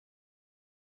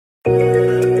Now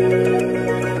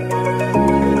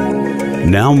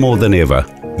more than ever,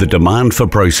 the demand for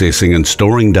processing and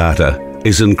storing data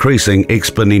is increasing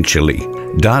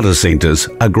exponentially. Data centers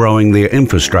are growing their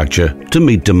infrastructure to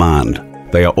meet demand.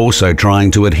 They are also trying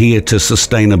to adhere to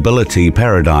sustainability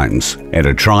paradigms and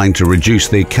are trying to reduce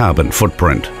their carbon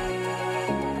footprint.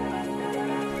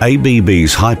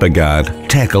 ABB's HyperGuard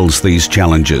tackles these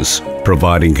challenges,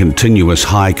 providing continuous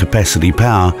high-capacity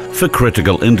power for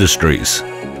critical industries,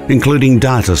 including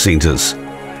data centers,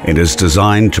 and is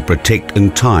designed to protect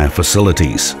entire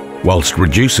facilities, whilst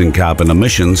reducing carbon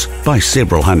emissions by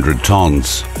several hundred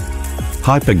tons.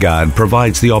 HyperGuard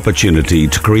provides the opportunity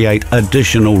to create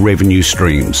additional revenue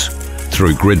streams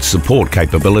through grid support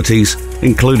capabilities,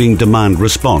 including demand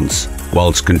response,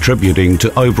 whilst contributing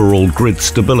to overall grid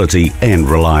stability and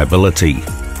reliability.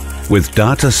 With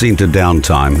data center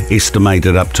downtime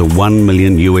estimated up to $1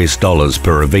 million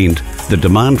per event, the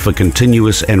demand for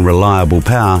continuous and reliable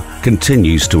power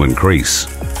continues to increase.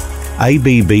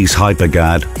 ABB's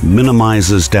HyperGuard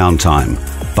minimizes downtime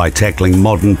by tackling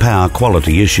modern power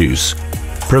quality issues,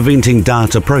 preventing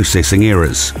data processing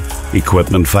errors,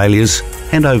 equipment failures,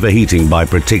 and overheating by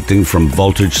protecting from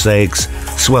voltage sags,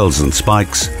 swells and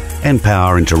spikes, and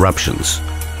power interruptions.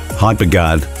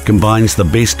 HyperGuard combines the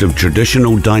best of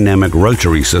traditional dynamic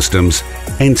rotary systems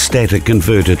and static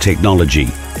converter technology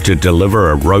to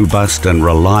deliver a robust and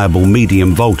reliable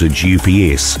medium voltage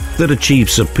UPS that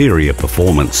achieves superior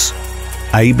performance.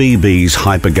 ABB's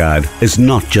HyperGuard is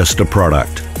not just a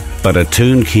product, but a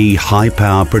turnkey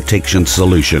high-power protection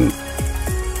solution.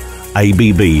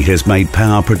 ABB has made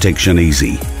power protection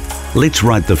easy. Let's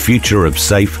write the future of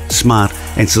safe, smart,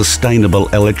 and sustainable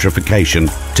electrification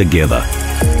together.